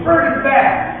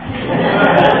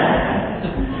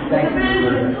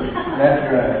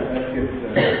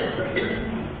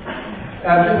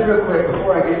Just real quick,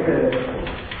 before I get to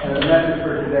the message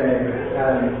for today,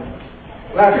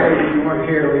 last week if you weren't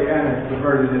here, we kind of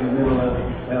diverted in the middle of,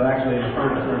 actually in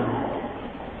front of sermon.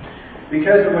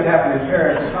 Because of what happened in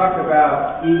Paris, we talked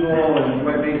about evil and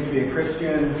what it means to be a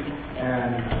Christian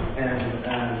and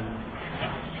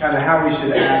kind of how we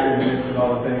should act in the midst of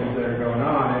all the things that are going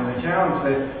on, and the challenge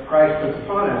that Christ puts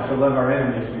upon us to love our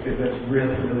enemies, because that's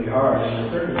really, really hard in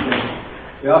the circumstance.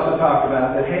 We also talked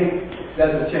about that hate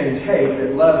doesn't change hate,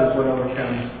 that love is what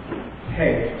overcomes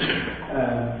hate.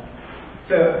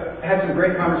 So I had some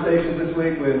great conversations this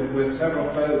week with several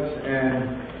folks,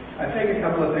 and I think a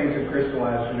couple of things have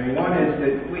crystallized for me. One is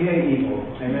that we hate evil.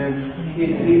 Amen.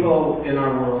 It's evil in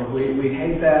our world. We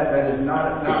hate that. That is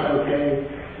not okay.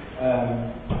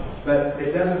 But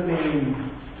it doesn't mean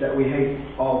that we hate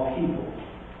all people.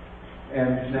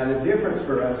 And now the difference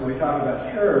for us when we talk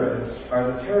about terrorists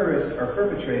are the terrorists are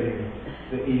perpetrating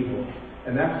the evil.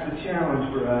 And that's the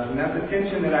challenge for us. And that's a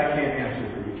tension that I can't answer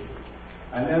for you.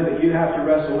 I know that you have to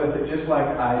wrestle with it just like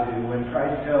I do when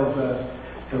Christ tells us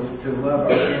to love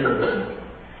our enemies.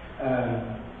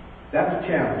 That's a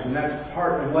challenge. And that's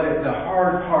part of the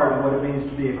hard part of what it means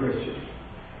to be a Christian.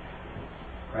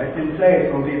 Christ didn't say it's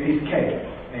going to be a piece of cake.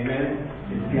 Amen?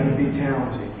 It's going to be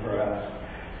challenging for us.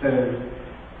 So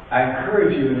I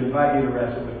encourage you and invite you to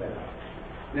wrestle with that.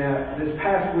 Now, this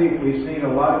past week we've seen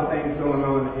a lot of things going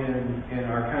on in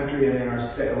our country and in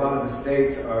our state. A lot of the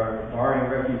states are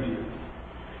barring refugees.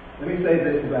 Let me say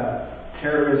this about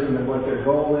terrorism and what their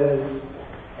goal is,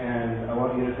 and I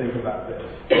want you to think about this.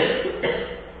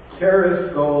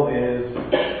 Terrorists' goal is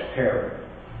terror.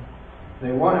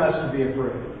 They want us to be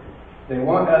afraid. They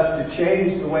want us to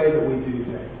change the way that we do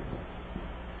things.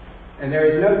 And there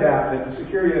is no doubt that the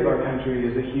security of our country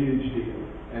is a huge deal,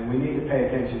 and we need to pay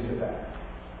attention to that.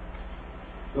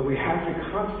 But we have to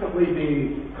constantly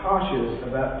be cautious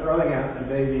about throwing out the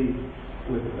baby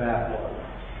with the bathwater.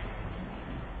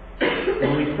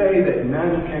 When we say that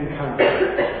none can come,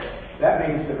 that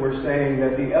means that we're saying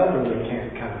that the elderly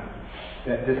can't come,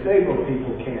 that disabled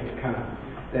people can't come,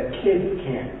 that kids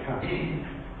can't come.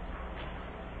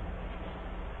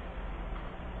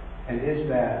 And is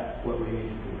that what we need to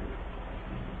do?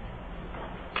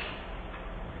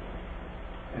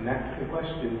 And that's the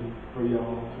question for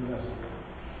y'all to wrestle with.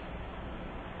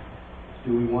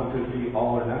 Do we want to be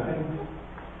all or nothing?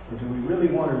 Or do we really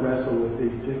want to wrestle with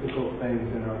these difficult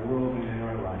things in our world and in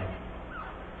our life?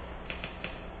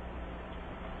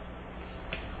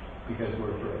 Because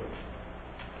we're afraid.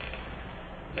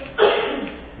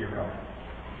 Your call.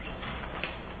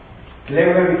 Today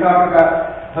we're going to be talking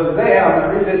about Hosea. I'm going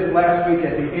to read this last week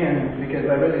at the end because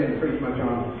I really didn't preach much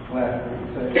on last week.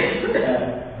 So,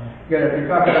 we're going to be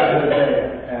talking about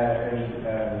Hosea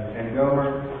and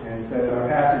Gomer. And so our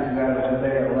passage is out of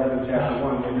Hosea 11, chapter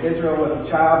 1. When Israel was a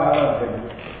child, I loved him.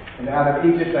 And out of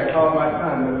Egypt I called my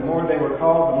son. But the more they were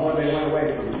called, the more they went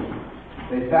away from me.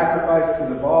 They sacrificed to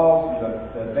the Baals,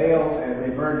 the Baals, and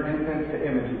they burned incense to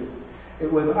images. It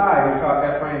was I who taught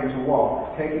Ephraim to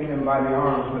walk, taking them by the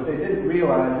arms, but they didn't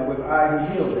realize it was I who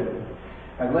healed them.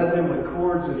 I led them with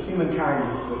cords of human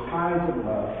kindness, with ties of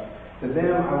love. To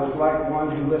them I was like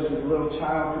one who lifts his little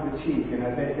child to the cheek, and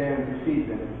I bent down to feed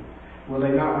them. Will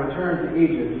they not return to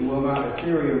Egypt, and will not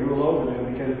Assyria rule over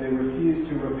them, because they refuse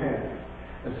to repent?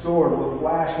 A sword will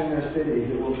flash in their cities,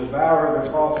 it will devour their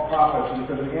false prophets, and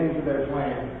put an end to their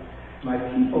plans. My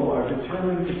people are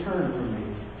determined to turn from me.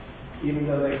 Even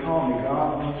though they call me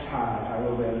God Most High, I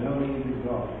will by no means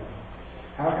exalt you.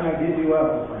 How can I give you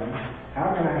up, Ephraim?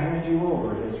 How can I hand you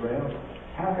over, Israel?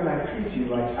 How can I treat you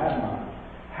like Admah?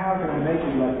 How can I make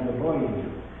you like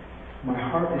Zeboim? My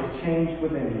heart is changed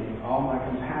within me. All my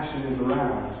compassion is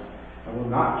aroused. I will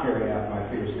not carry out my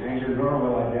fierce anger, nor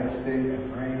will I devastate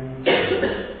Ephraim.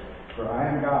 For I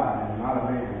am God and not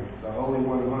a man, the Holy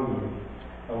One among you.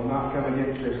 I will not come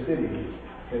against their cities.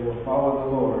 They will follow the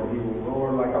Lord. He will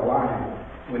roar like a lion.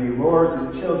 When he roars,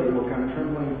 his children will come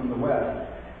trembling from the west.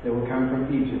 They will come from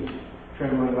Egypt,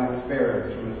 trembling like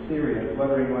sparrows, from Assyria,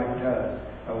 fluttering like doves.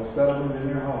 I will settle them in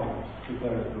their homes,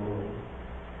 declares the Lord.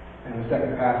 And the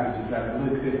second passage is out of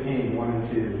Luke 15, 1 and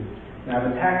 2. Now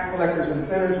the tax collectors and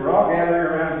sinners were all gathering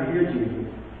around to hear Jesus.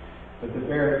 But the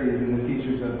Pharisees and the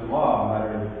teachers of the law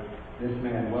muttered, "This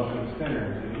man welcomes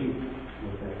sinners and eats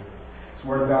with them." It's the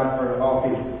word of God for all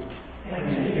people.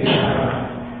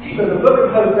 So the book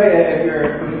of Hosea, if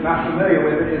you're not familiar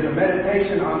with it, is a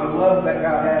meditation on the love that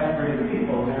God has for his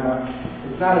people. Now,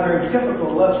 it's not a very typical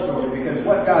love story, because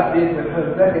what God did with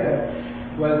Hosea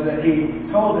was that he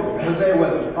told him, Hosea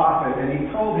was a prophet, and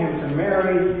he told him to marry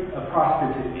marry a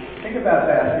prostitute. Think about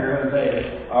that here,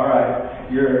 Hosea. All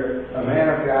right, you're a man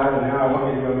of God, and now I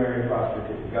want you to go marry a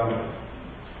prostitute. Go.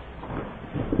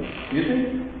 You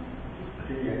see?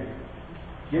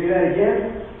 Give me that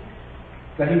again?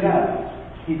 But he does.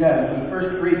 He does. And the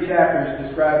first 3 chapters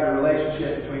describe the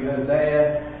relationship between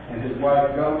Hosea and his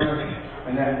wife Gomer.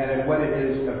 And what it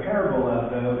is a parable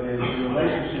of, though, is the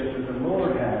relationship that the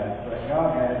Lord had, that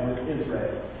God had with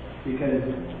Israel. Because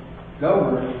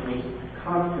Gomer was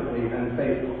constantly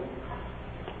unfaithful.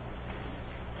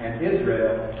 And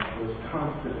Israel was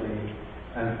constantly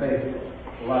unfaithful.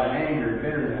 A lot of anger,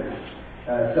 bitterness,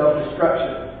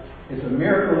 self-destruction. It's a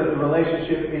miracle that the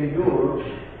relationship endured.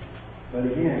 But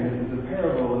again, this is a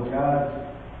parable of God's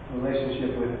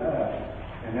relationship with us.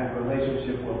 And that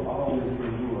relationship will always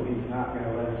endure. He's not going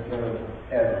to let us go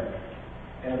ever.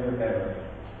 Ever, ever.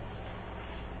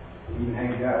 He even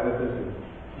hangs out with us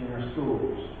in our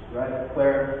schools. Right,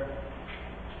 Claire?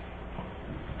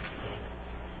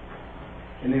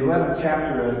 In the 11th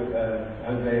chapter of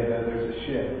Hosea, though, there's a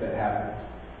shift that happens.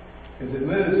 Because it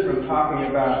moves from talking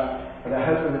about the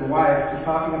husband and wife to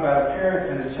talking about a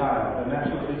parent and a child. And that's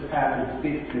what this passage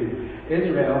speaks to.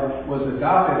 Israel was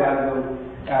adopted out of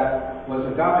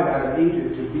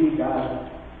Egypt to be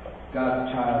God's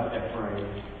child at first.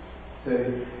 So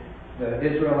the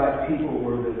Israelite people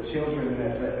were the children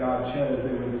that God chose.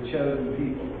 They were the chosen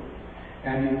people.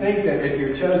 And you think that if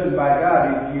you're chosen by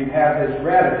God, you'd have this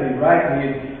gratitude, right?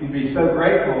 And you'd be so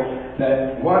grateful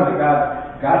that, one, that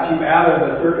God got you out of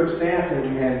the circumstances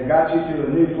and got you to a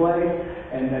new place,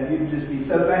 and that you'd just be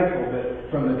so thankful.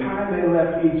 But from the time they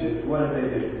left Egypt, what did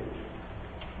they do?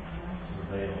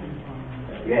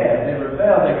 Yeah, they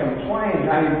rebelled, they complained.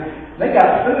 I mean, they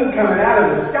got food coming out of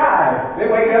the sky. They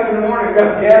wake up in the morning and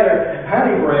go gather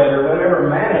honey bread or whatever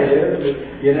manna is,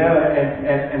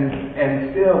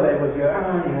 and still they would go,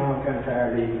 I'm kind of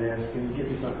tired of eating this. Can you get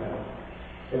me something else?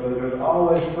 There was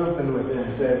always something with them.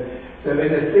 So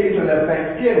in the season of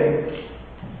Thanksgiving,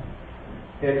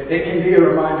 it can be a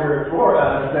reminder for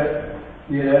us that,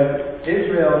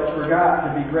 Israel forgot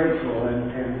to be grateful,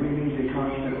 and we need to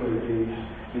constantly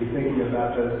be thinking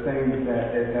about those things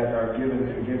that are given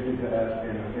and gifted to us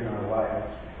in our life.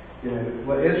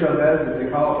 What Israel does is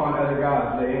they call upon other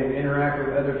gods. They interact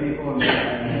with other people and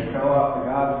they call out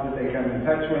the gods that they come in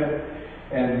touch with.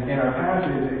 And in our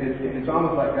passage, it's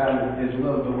almost like God is a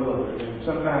little bewildered. And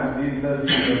sometimes those of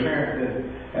you parents that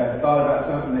have thought about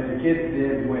something that your kids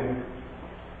did and went,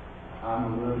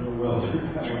 I'm a little bewildered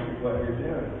about what you're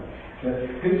doing. But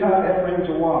who taught Ephraim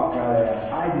to walk?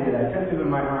 I did. I took him in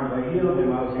my arms. I healed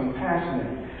him. I was compassionate.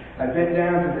 I bent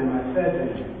down to them. I fed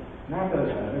them. Not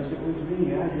those others. It was me.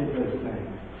 I did those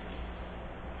things.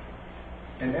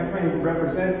 And Ephraim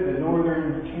represents the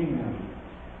northern kingdom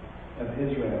of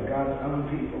Israel, God's own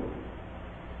people.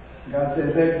 God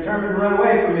says they're determined to run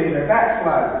away from me. They're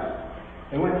backsliders.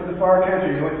 They went to the far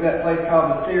country. They went to that place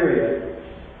called Assyria.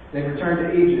 They returned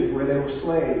to Egypt where they were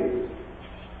slaves.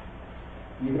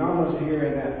 You can almost hear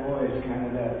in that voice kind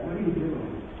of that, what are you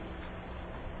doing?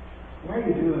 Why are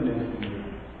you doing this to me?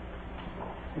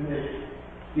 And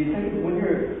do you think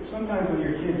sometimes when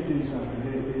your kids do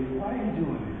something, why are you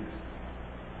doing this?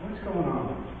 What's going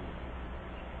on?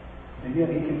 And yet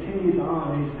he continues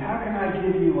on and he says, how can I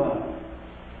give you up,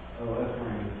 oh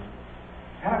Ephraim?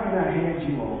 How can I hand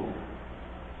you over?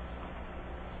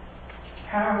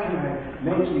 How can I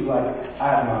make you like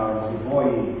Admah or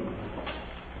Zeboim?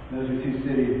 Those are 2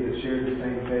 cities that shared the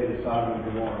same fate as Sodom and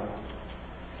Gomorrah.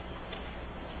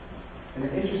 And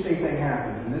an interesting thing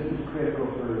happens, and this is critical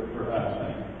for us,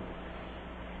 I think.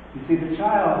 You see, the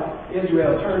child,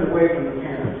 Israel, turned away from the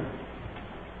parent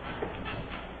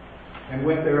and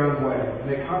went their own way. And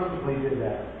they constantly did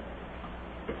that.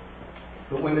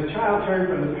 But when the child turned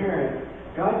from the parent,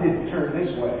 God didn't turn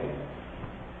this way.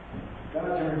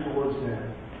 God turned towards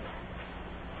them.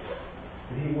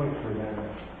 And He went for them.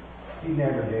 He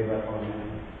never gave up on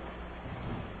them.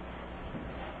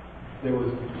 There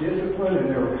was discipline and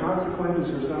there were consequences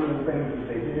for some of the things that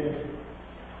they did.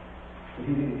 But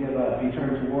He didn't give up. He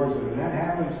turned towards them. And that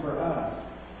happens for us.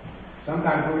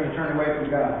 Sometimes we're going to turn away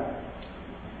from God.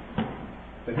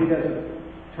 But He doesn't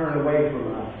turn away from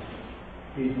us.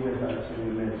 He's with us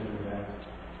in the midst of that.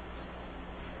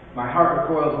 My heart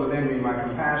recoils within me. My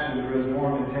compassion grows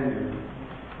warm and tender.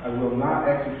 I will not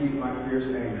execute my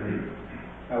fierce anger.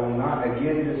 I will not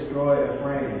again destroy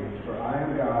Ephraim, for I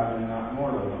am God and not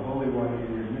mortal, the Holy One in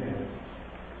your midst.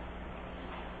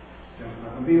 I'm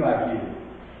not going to be like you.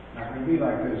 I'm not going to be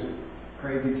like those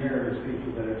crazy terrorist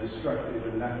people that are destructive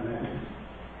and nothing else.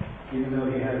 Even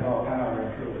though He has all power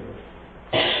and could.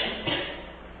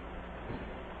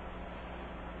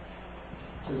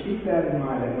 So keep that in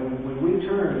mind. That when we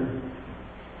turn,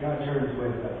 God turns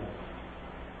with us.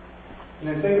 And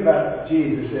then think about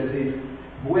Jesus as He's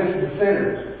with the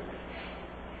sinners.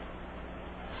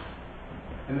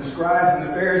 And the scribes and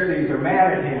the Pharisees are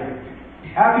mad at Him.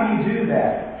 How can you do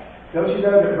that? Don't you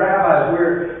know that rabbis,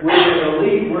 we're the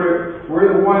elite,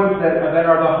 we're the ones that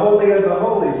are the holy of the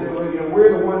holies.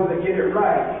 We're the ones that get it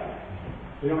right.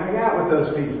 We don't hang out with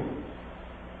those people.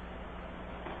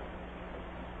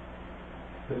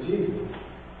 But Jesus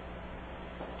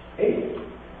ate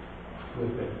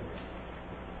with them.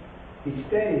 He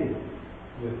stayed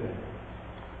with them.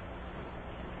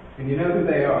 And you know who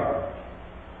they are.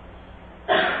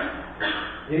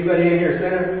 Anybody in here a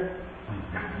sinner?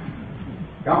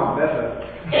 Gone, that's us.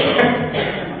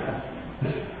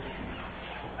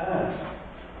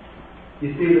 You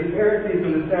see, the Pharisees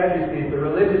and the Sadducees, the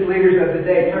religious leaders of the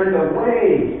day, turned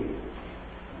away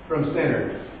from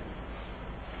sinners.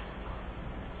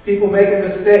 People making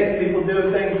mistakes, people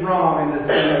doing things wrong, and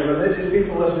the religious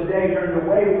people of the day turned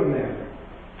away from them.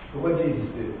 But what did Jesus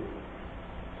do?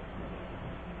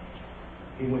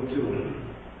 He went to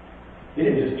them. He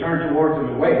didn't just turn towards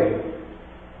them away.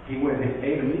 He went and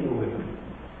ate a meal with them.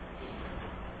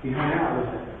 He hung out with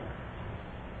them.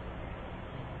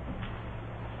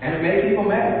 And it made people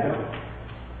mad.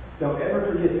 Don't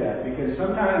ever forget that. Because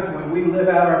sometimes when we live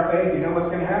out our faith, you know what's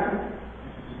going to happen?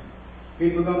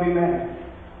 People are going to be mad.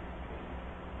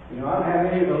 I don't have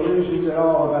any illusions at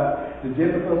all about the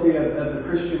difficulty of the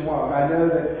Christian walk. I know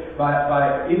that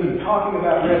by even talking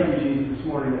about refugees this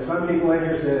morning, that some people in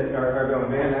here are going,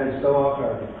 man, that is so off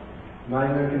target. I'm not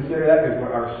even going to consider that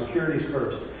because our security's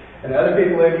first. And other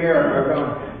people in here are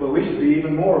going, well, we should be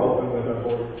even more open with our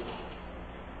borders.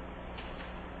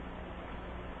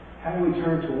 How do we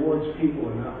turn towards people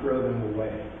and not throw them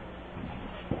away?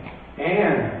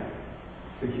 And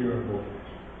secure our borders.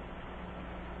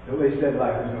 Nobody said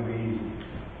life was going to be easy.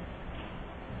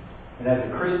 And as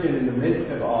a Christian in the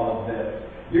midst of all of this,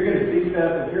 you're going to see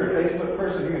stuff. If you're a Facebook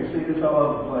person, you're going to see this all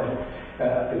over the place.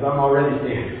 Because I'm already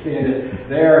seeing it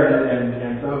there,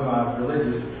 and some of my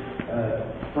religious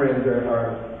friends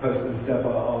are posting stuff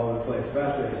all over the place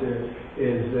about this.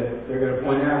 Is that they're going to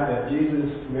point out that Jesus,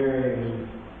 Mary, and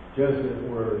Joseph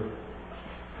were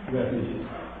refugees.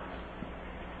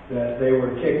 That they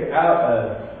were kicked out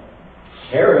of.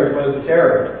 Herod was a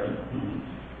terrorist.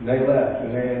 And they left,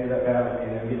 and they ended up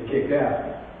getting kicked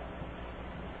out.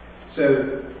 So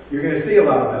you're going to see a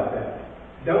lot about that.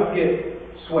 Don't get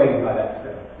swayed by that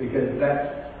stuff, because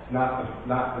that's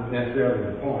not necessarily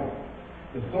the point.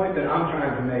 The point that I'm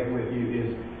trying to make with you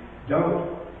is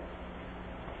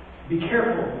be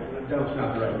careful. Don't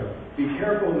stop right there. Be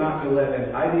careful not to let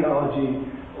an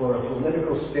ideology or a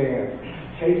political stance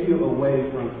take you away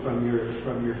from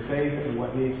your faith and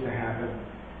what needs to happen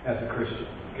as a Christian.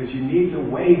 Because you need to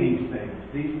weigh these things.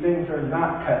 These things are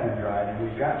not cut and dried, and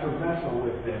we've got to wrestle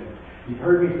with them. You've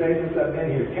heard me say since I've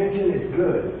been here, tension is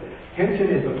good.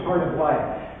 Tension is a part of life.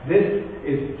 This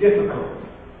is difficult.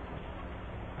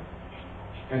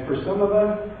 And for some of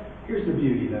us, here's the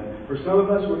beauty though. For some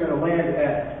of us, we're going to land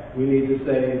at, we need to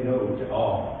say no to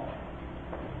all.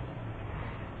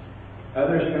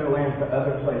 Others are going to land to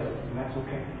other places, and that's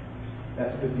okay.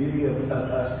 That's the beauty of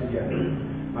us together.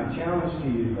 My challenge to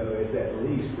you, though, is at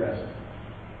least wrestle.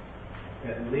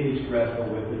 At least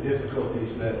wrestle with the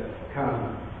difficulties that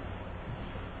come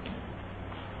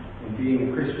in being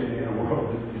a Christian in a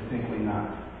world that's distinctly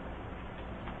not.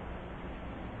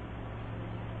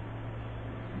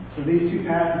 So these two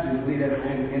passages lead us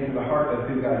into the heart of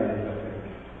who God is, I think.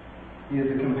 He is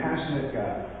a compassionate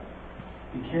God.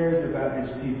 He cares about His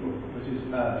people, which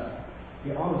is us.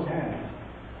 He always has.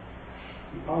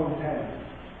 He always has.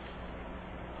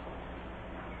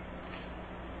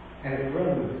 And it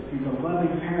grows. He's a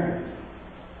loving parent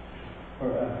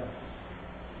for us.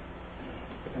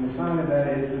 And the sign of that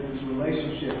is that this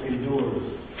relationship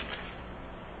endures.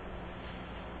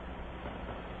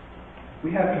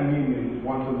 We have communion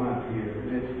once a month here.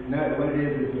 What it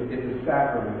is it's a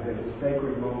sacrament. It's a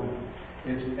sacred moment.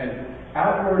 It's an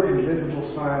outward and visible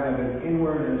sign of an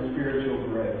inward and spiritual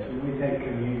grace. When we take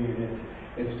communion,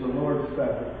 it's the Lord's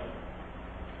Supper.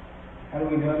 How do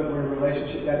we know that we're in a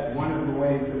relationship? That's one of the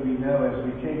ways that we know as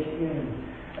we take in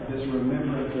this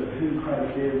remembrance of who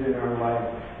Christ is in our life.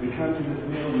 We come to this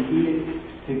meal, we eat it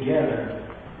together,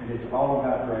 and it's all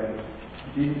about grace.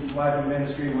 Jesus' life and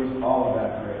ministry was all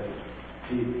about grace.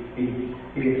 He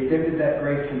extended that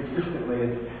grace consistently.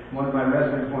 And one of my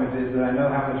wrestling points is that I know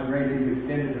how much grace He's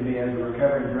extended to me as a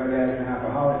recovering drug addict and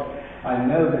alcoholic. I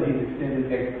know that He's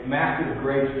extended a massive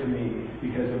grace to me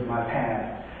because of my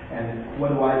past. And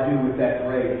what do I do with that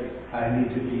grace? I need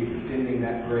to be extending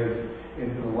that grace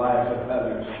into the lives of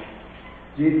others.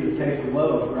 Jesus takes a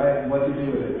loaf, right? And what does he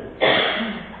do with it?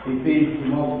 He feeds the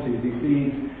multitudes. He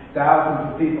feeds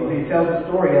thousands of people. He tells a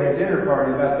story at a dinner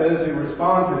party about those who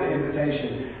respond to the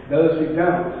invitation, those who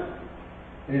don't.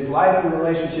 In his life and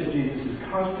relationship, Jesus is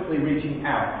constantly reaching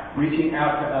out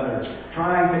to others,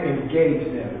 trying to engage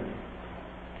them.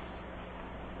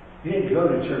 He didn't go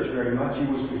to church very much. He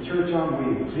was the church on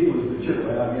wheels. He was the church.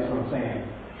 Well, I guess what I'm saying.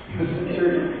 He was the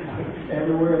church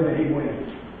everywhere that he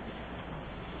went.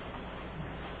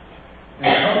 And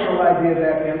the cultural idea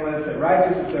back then was that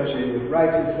righteous associated with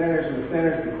righteous, sinners with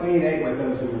sinners, the clean ate with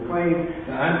those who were clean,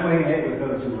 the unclean ate with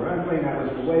those who were unclean. That was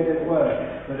the way that it was.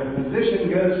 But a physician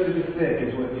goes to the sick,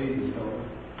 is what Jesus told us.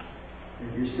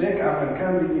 If you're sick, I'm going to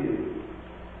come to you.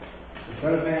 The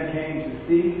Son of Man came to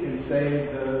seek and save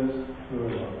those who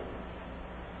are lost.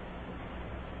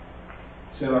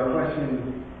 So our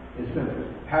question is simple.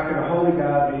 How can a holy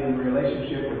God be in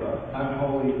relationship with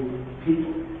unholy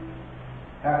people?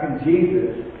 How can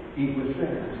Jesus eat with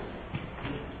sinners?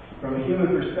 From a human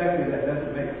perspective, that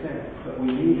doesn't make sense. But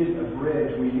we needed a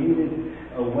bridge. We needed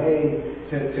a way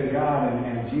to God,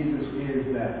 and Jesus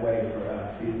is that way for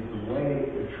us. He is the way,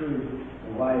 the truth,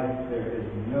 the life. There is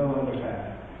no other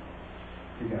path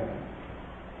to God.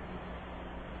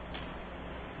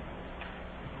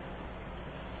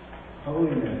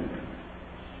 Holiness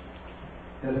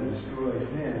doesn't destroy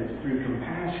sin. It's through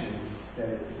compassion that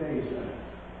it saves us.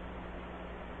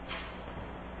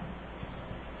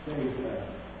 Saves us.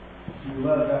 You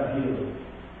love God heals.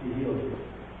 He heals us.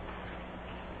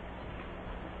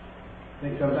 I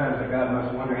think sometimes that God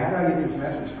must wonder, how do I get this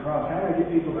message across? How do I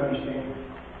get people to understand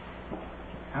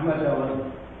how much I love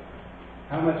them?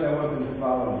 How much I want them to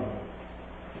follow me?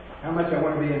 How much I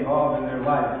want to be involved in their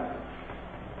life?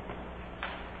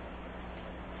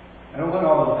 I don't want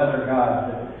all those other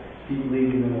gods that keep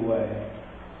leading them away.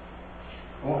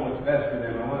 I want what's best for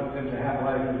them. I want them to have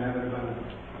life and have it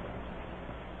abundantly.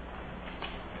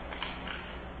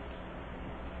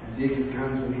 And Jesus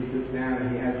comes and he sits down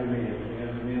and he has a meal. He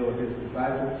has a meal with his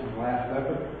disciples in the Last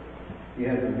Supper. He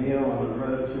has a meal on the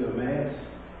road to Emmaus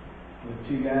with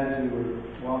two guys who were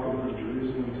walking from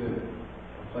Jerusalem to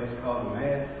a place called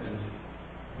Emmaus. And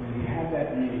when he had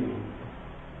that meal,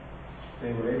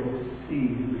 they were able to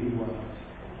see who he was.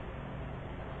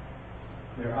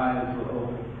 Their eyes were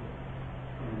open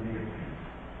and near.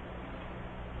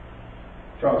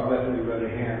 Charles Wesley wrote a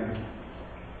hymn.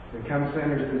 Said, "Come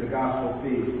sinners to the gospel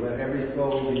feast. Let every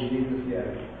soul be Jesus yet.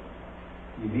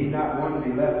 You need not one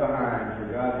be left behind, for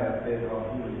God hath fed all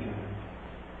humankind."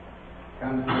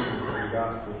 Come sinners to the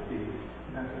gospel feast.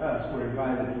 And that's us. We're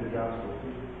invited to the gospel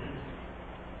feast.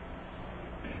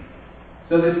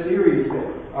 So this series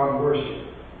on worship,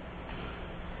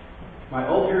 my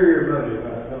ulterior motive,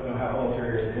 I don't know how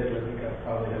ulterior it is, I think I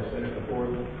probably have said it before,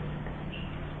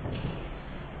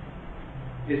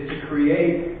 is to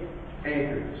create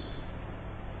anchors,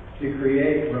 to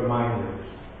create reminders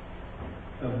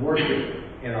of worship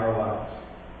in our lives.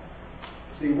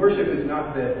 See, worship is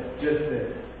not just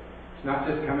this. It's not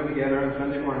just coming together on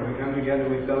Sunday morning. We come together,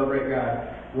 we celebrate God.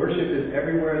 Worship is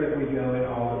everywhere that we go and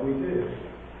all that we do.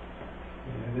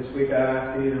 This week I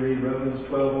asked you to read Romans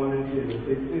 12:1 and 2.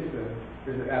 Please do so.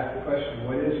 Because it asks the question,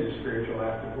 what is your spiritual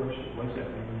act of worship? What does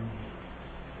that mean?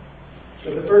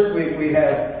 So the first week we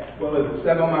had, what was it,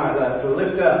 7 miles, to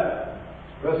lift up,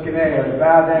 proskuneo, to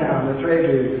bow down, the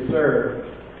trebu, to serve.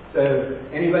 So,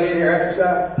 anybody in here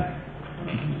exercise?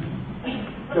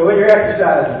 So when you're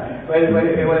exercising, lift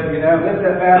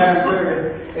up, bow down,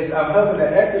 serve. I'm hoping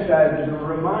that exercise is a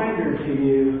reminder to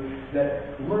you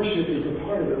that worship is a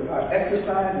part of it.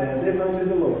 Exercise and live unto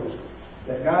the Lord.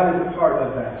 That God is a part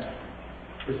of that.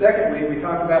 The second week we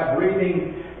talked about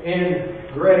breathing in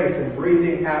grace and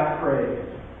breathing out praise.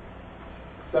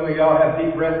 Some of y'all have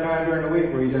deep breath time during the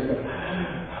week where you just go,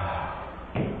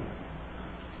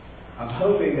 I'm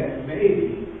hoping that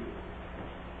maybe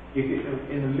you could,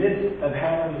 in the midst of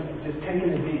just taking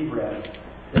a deep breath,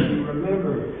 that you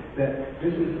remember that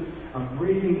this is, I'm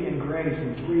breathing in grace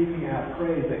and breathing out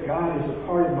praise, that God is a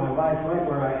part of my life right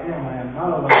where I am. I am not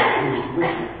alone. He is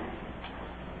with me.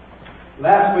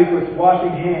 Last week was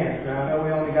washing hands. Now, I know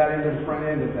we only got into the front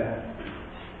end of that.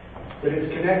 But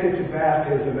it's connected to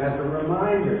baptism as a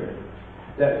reminder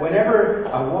that whenever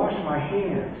I wash my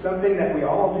hands, something that we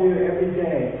all do every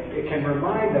day, it can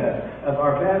remind us of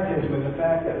our baptism and the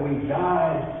fact that we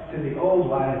died to the old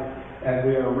life and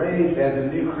we are raised as a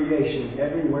new creation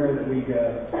everywhere that we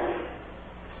go.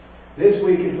 This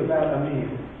week is about a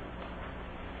meal.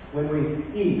 When we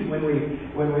eat, when we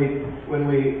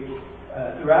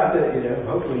throughout the,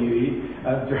 hopefully you eat,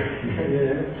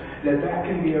 that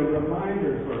can be a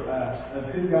reminder for us of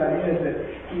who God is, that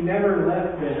He never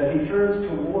left us, that He turns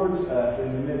towards us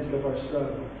in the midst of our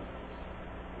struggle.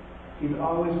 He's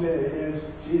always been,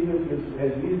 Jesus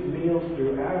has used meals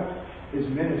throughout His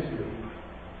ministry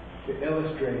to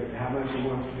illustrate how much He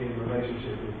wants to be in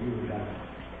relationship with you and I.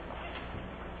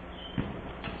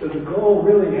 So the goal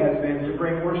really has been to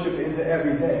bring worship into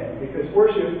every day, because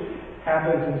worship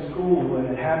happens in school, and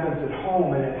it happens at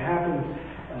home, and it happens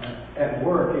at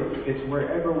work. It's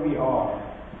wherever we are.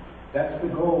 That's the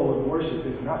goal of worship.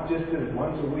 It's not just a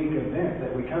once-a-week event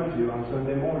that we come to on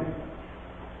Sunday morning.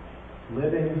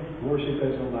 Living worship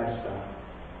as a lifestyle.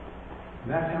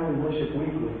 And that's how we worship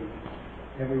weekly,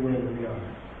 everywhere that we are.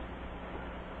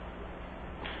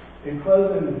 In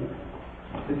closing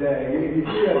today, you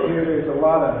see up here there's a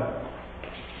lot of,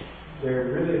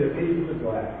 they're pieces of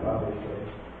glass, obviously.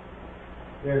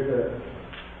 There's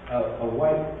a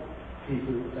white piece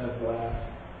of glass.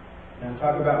 And I'm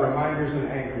talking about reminders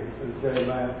and anchors. And so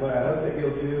what I hope that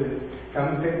you'll do is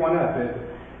come and pick one up.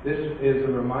 This is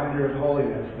a reminder of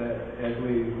holiness, that as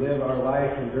we live our life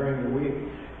and during the week,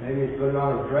 maybe put it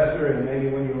on a dresser, and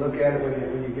maybe when you look at it,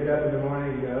 when you get up in the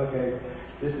morning, you go, okay,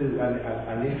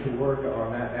 I need to work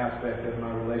on that aspect of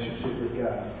my relationship with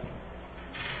God.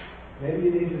 Maybe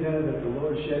you need to know that the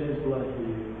Lord shed His blood for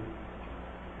you,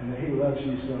 and that He loves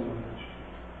you so much.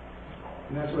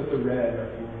 And that's what the red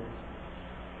are for.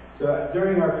 So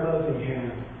during our closing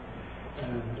hymn,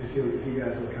 if you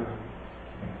guys will come,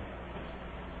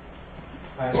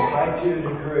 I invite you and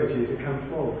encourage you to come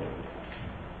forward.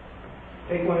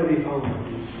 Take one of these home with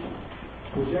you,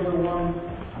 whichever one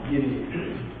you need.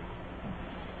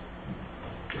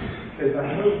 Because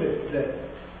I hope that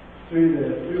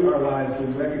through our lives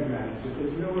we recognize that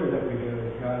there's nowhere that we go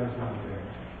that God is not there.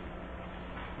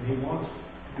 And He wants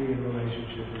to be in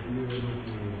relationship with you and with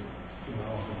me in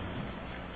all things.